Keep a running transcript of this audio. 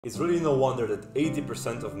It's really no wonder that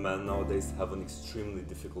 80% of men nowadays have an extremely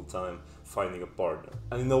difficult time finding a partner.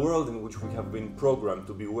 And in a world in which we have been programmed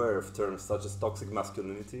to be aware of terms such as toxic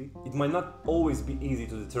masculinity, it might not always be easy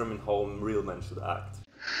to determine how a real man should act.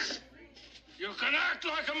 You can act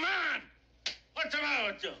like a man! What's the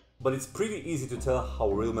matter with you? But it's pretty easy to tell how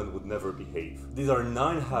a real man would never behave. These are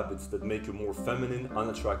 9 habits that make you more feminine,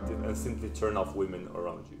 unattractive, and simply turn off women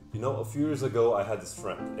around you. You know, a few years ago I had this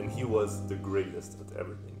friend, and he was the greatest at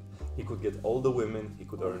everything. He could get all the women, he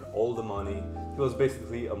could earn all the money, he was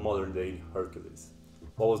basically a modern day Hercules.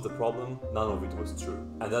 What was the problem? None of it was true.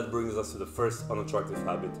 And that brings us to the first unattractive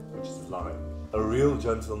habit, which is lying. A real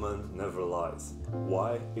gentleman never lies.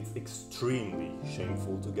 Why? It's extremely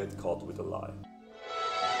shameful to get caught with a lie.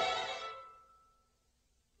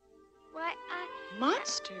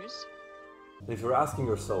 Monsters? And if you're asking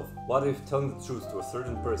yourself, what if telling the truth to a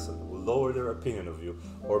certain person will lower their opinion of you,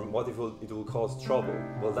 or what if it will cause trouble?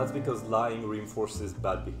 Well, that's because lying reinforces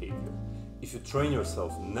bad behavior. If you train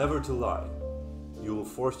yourself never to lie, you will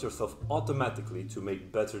force yourself automatically to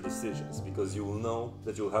make better decisions because you will know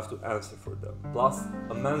that you'll have to answer for them. Plus,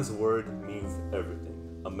 a man's word means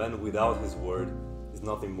everything. A man without his word is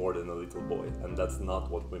nothing more than a little boy, and that's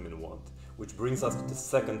not what women want. Which brings us to the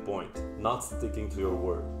second point, not sticking to your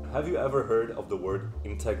word. Have you ever heard of the word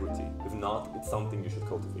integrity? If not, it's something you should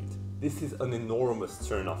cultivate. This is an enormous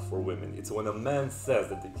turnoff for women. It's when a man says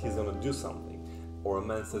that he's gonna do something, or a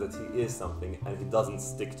man says that he is something and he doesn't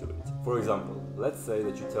stick to it. For example, let's say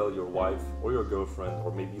that you tell your wife or your girlfriend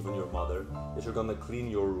or maybe even your mother that you're gonna clean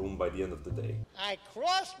your room by the end of the day. I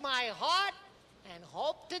cross my heart and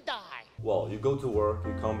hope to die. Well, you go to work,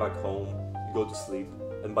 you come back home, you go to sleep,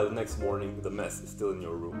 and by the next morning the mess is still in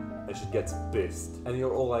your room and she gets pissed. And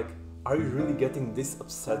you're all like, are you really getting this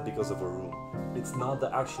upset because of a room? It's not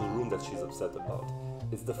the actual room that she's upset about.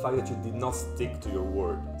 It's the fact that you did not stick to your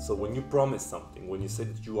word. So when you promise something, when you say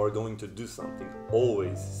that you are going to do something,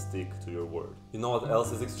 always stick to your word. You know what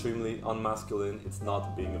else is extremely unmasculine? It's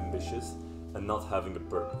not being ambitious and not having a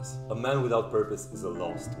purpose. A man without purpose is a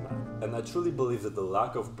lost man. And I truly believe that the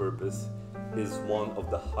lack of purpose is one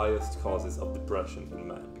of the highest causes of depression in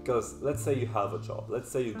men. Because let's say you have a job,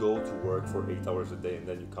 let's say you go to work for 8 hours a day and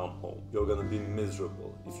then you come home. You're gonna be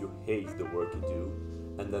miserable if you hate the work you do,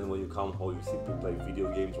 and then when you come home you simply play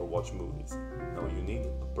video games or watch movies. No, you need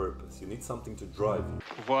a purpose, you need something to drive you.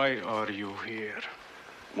 Why are you here?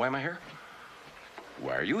 Why am I here?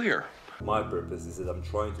 Why are you here? My purpose is that I'm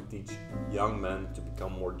trying to teach young men to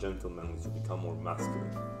become more gentlemanly, to become more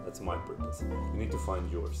masculine. That's my purpose. You need to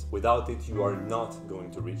find yours. Without it, you are not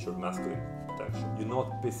going to reach your masculine potential. You know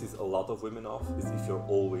what pisses a lot of women off? Is if you're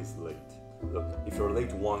always late. Look, if you're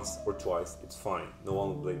late once or twice, it's fine. No one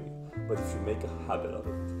will blame you. But if you make a habit out of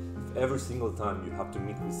it, if every single time you have to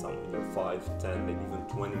meet with someone, you're 5, 10, maybe even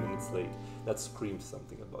 20 minutes late, that screams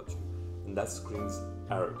something about you. And that screams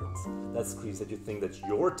arrogance. That screams that you think that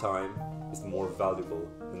your time is more valuable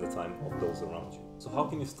than the time of those around you. So how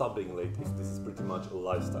can you stop being late if this is pretty much a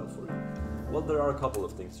lifestyle for you? Well, there are a couple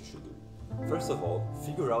of things you should do. First of all,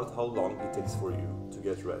 figure out how long it takes for you to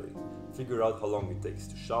get ready. Figure out how long it takes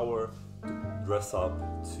to shower, to dress up,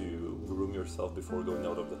 to groom yourself before going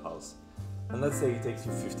out of the house. And let's say it takes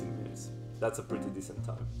you 15 minutes. That's a pretty decent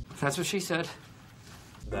time. That's what she said.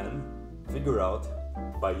 Then, figure out,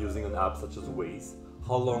 by using an app such as Waze,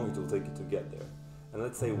 how long it will take you to get there. And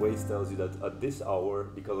let's say Waze tells you that at this hour,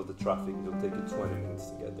 because of the traffic, it will take you 20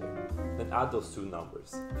 minutes to get there. Then add those two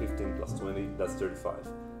numbers, 15 plus 20, that's 35.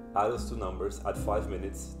 Add those two numbers, add 5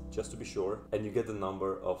 minutes, just to be sure, and you get the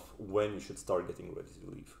number of when you should start getting ready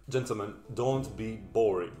to leave. Gentlemen, don't be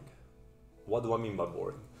boring. What do I mean by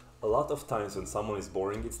boring? A lot of times when someone is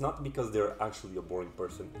boring, it's not because they're actually a boring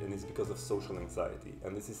person, and it's because of social anxiety.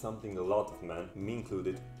 And this is something a lot of men, me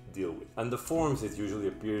included, deal with. And the forms it usually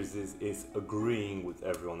appears is agreeing with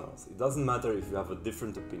everyone else. It doesn't matter if you have a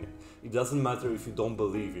different opinion. It doesn't matter if you don't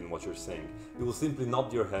believe in what you're saying. You will simply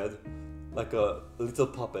nod your head like a little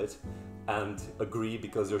puppet and agree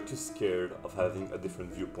because you're too scared of having a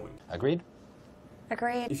different viewpoint. Agreed?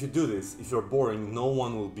 Agreed. If you do this, if you're boring, no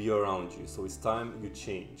one will be around you, so it's time you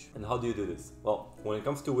change. And how do you do this? Well, when it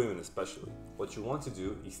comes to women especially, what you want to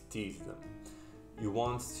do is tease them. You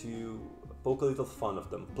want to poke a little fun of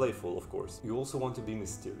them, playful of course. You also want to be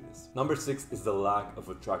mysterious. Number 6 is the lack of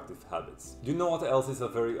attractive habits. Do you know what else is a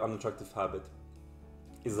very unattractive habit?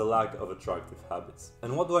 Is the lack of attractive habits.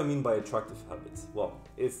 And what do I mean by attractive habits? Well,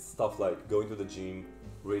 it's stuff like going to the gym,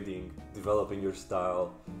 reading, developing your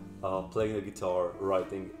style, playing the guitar,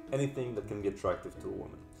 writing, anything that can be attractive to a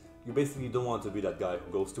woman. You basically don't want to be that guy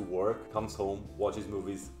who goes to work, comes home, watches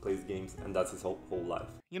movies, plays games, and that's his whole life.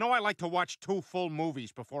 You know, I like to watch 2 full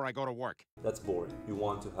movies before I go to work. That's boring. You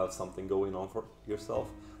want to have something going on for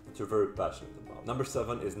yourself that you're very passionate about. Number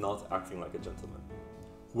 7 is not acting like a gentleman.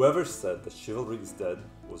 Whoever said that chivalry is dead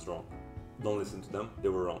was wrong. Don't listen to them, they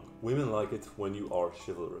were wrong. Women like it when you are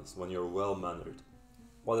chivalrous, when you're well-mannered.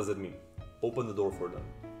 What does it mean? Open the door for them.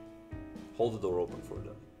 Hold the door open for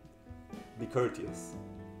them. Be courteous.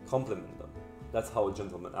 Compliment them. That's how a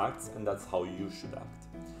gentleman acts, and that's how you should act.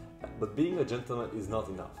 But being a gentleman is not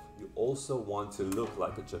enough. You also want to look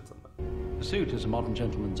like a gentleman. A suit is a modern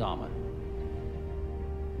gentleman's armor.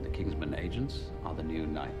 The Kingsman agents are the new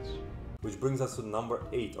knights. Which brings us to number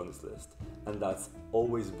 8 on this list, and that's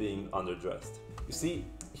always being underdressed. You see,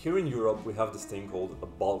 here in Europe we have this thing called a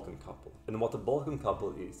Balkan couple. And what a Balkan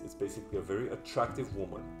couple is, it's basically a very attractive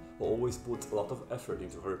woman who always puts a lot of effort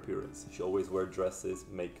into her appearance. She always wears dresses,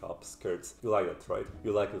 makeup, skirts. You like that, right?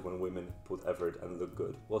 You like it when women put effort and look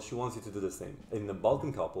good. Well, she wants you to do the same. In a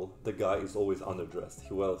Balkan couple, the guy is always underdressed.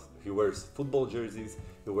 He wears football jerseys,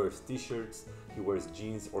 he wears t-shirts, he wears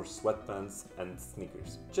jeans or sweatpants and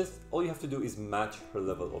sneakers. Just all you have to do is match her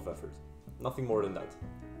level of effort. Nothing more than that.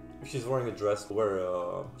 If she's wearing a dress, wear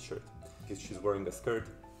a shirt. If she's wearing a skirt,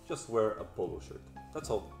 just wear a polo shirt.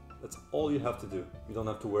 That's all. That's all you have to do. You don't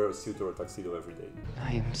have to wear a suit or a tuxedo every day.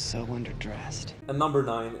 I am so underdressed. And number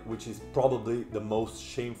 9, which is probably the most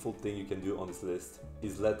shameful thing you can do on this list,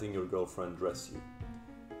 is letting your girlfriend dress you.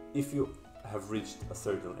 If you have reached a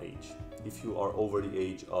certain age, if you are over the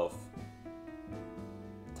age of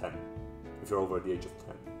 10, if you're over the age of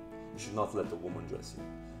 10, you should not let a woman dress you.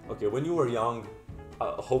 Okay, when you were young,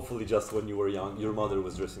 hopefully just when you were young, your mother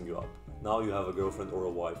was dressing you up. Now you have a girlfriend or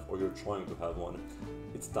a wife, or you're trying to have one.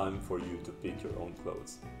 It's time for you to pick your own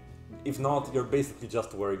clothes. If not, you're basically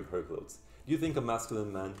just wearing her clothes. Do you think a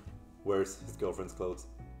masculine man wears his girlfriend's clothes?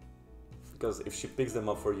 Because if she picks them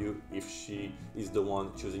up for you, if she is the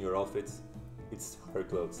one choosing your outfits, it's her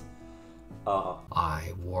clothes.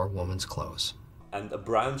 I wore woman's clothes. And a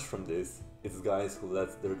branch from this is guys who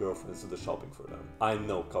let their girlfriends do the shopping for them. I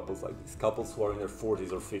know couples like this, couples who are in their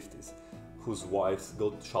 40s or 50s, whose wives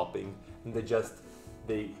go shopping and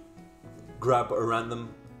they grab a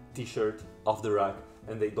random t-shirt off the rack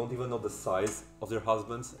and they don't even know the size of their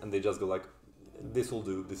husbands and they just go like, this will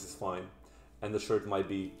do, this is fine. And the shirt might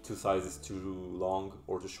be 2 sizes too long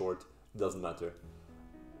or too short, doesn't matter.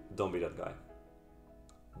 Don't be that guy.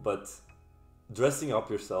 But dressing up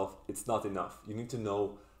yourself, it's not enough. You need to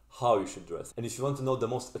know how you should dress. And if you want to know the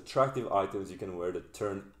most attractive items you can wear that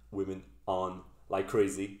turn women on like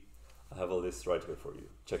crazy, I have a list right here for you.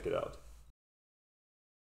 Check it out.